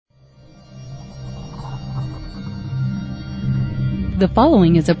The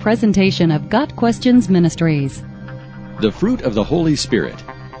following is a presentation of Got Questions Ministries. The fruit of the Holy Spirit.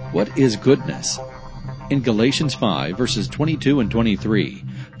 What is goodness? In Galatians 5, verses 22 and 23,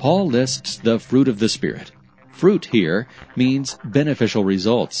 Paul lists the fruit of the Spirit. Fruit here means beneficial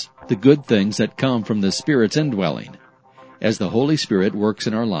results, the good things that come from the Spirit's indwelling. As the Holy Spirit works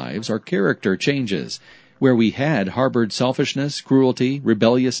in our lives, our character changes. Where we had harbored selfishness, cruelty,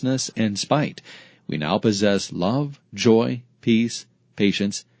 rebelliousness, and spite, we now possess love, joy, peace,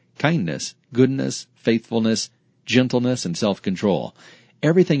 patience, kindness, goodness, faithfulness, gentleness, and self-control.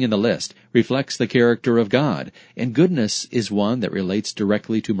 Everything in the list reflects the character of God, and goodness is one that relates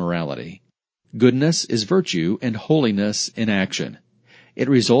directly to morality. Goodness is virtue and holiness in action. It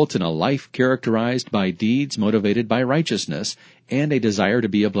results in a life characterized by deeds motivated by righteousness and a desire to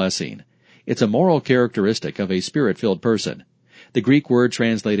be a blessing. It's a moral characteristic of a Spirit-filled person. The Greek word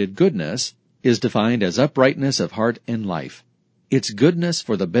translated goodness is defined as uprightness of heart and life. It's goodness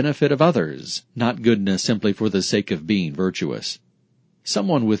for the benefit of others, not goodness simply for the sake of being virtuous.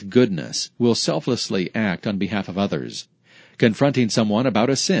 Someone with goodness will selflessly act on behalf of others. Confronting someone about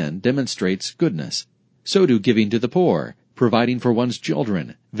a sin demonstrates goodness. So do giving to the poor, providing for one's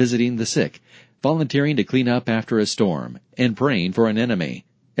children, visiting the sick, volunteering to clean up after a storm, and praying for an enemy.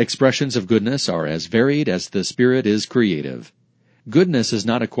 Expressions of goodness are as varied as the Spirit is creative. Goodness is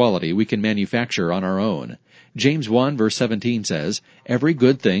not a quality we can manufacture on our own. James 1 verse 17 says, "Every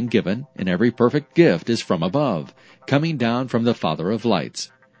good thing given and every perfect gift is from above, coming down from the Father of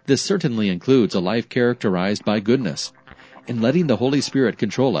lights." This certainly includes a life characterized by goodness. In letting the Holy Spirit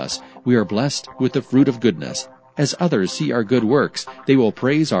control us, we are blessed with the fruit of goodness. As others see our good works, they will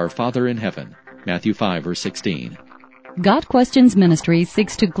praise our Father in heaven. Matthew 5 verse 16. Got Questions Ministries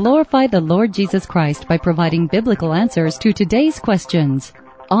seeks to glorify the Lord Jesus Christ by providing biblical answers to today's questions.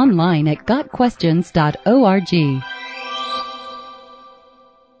 Online at gotquestions.org.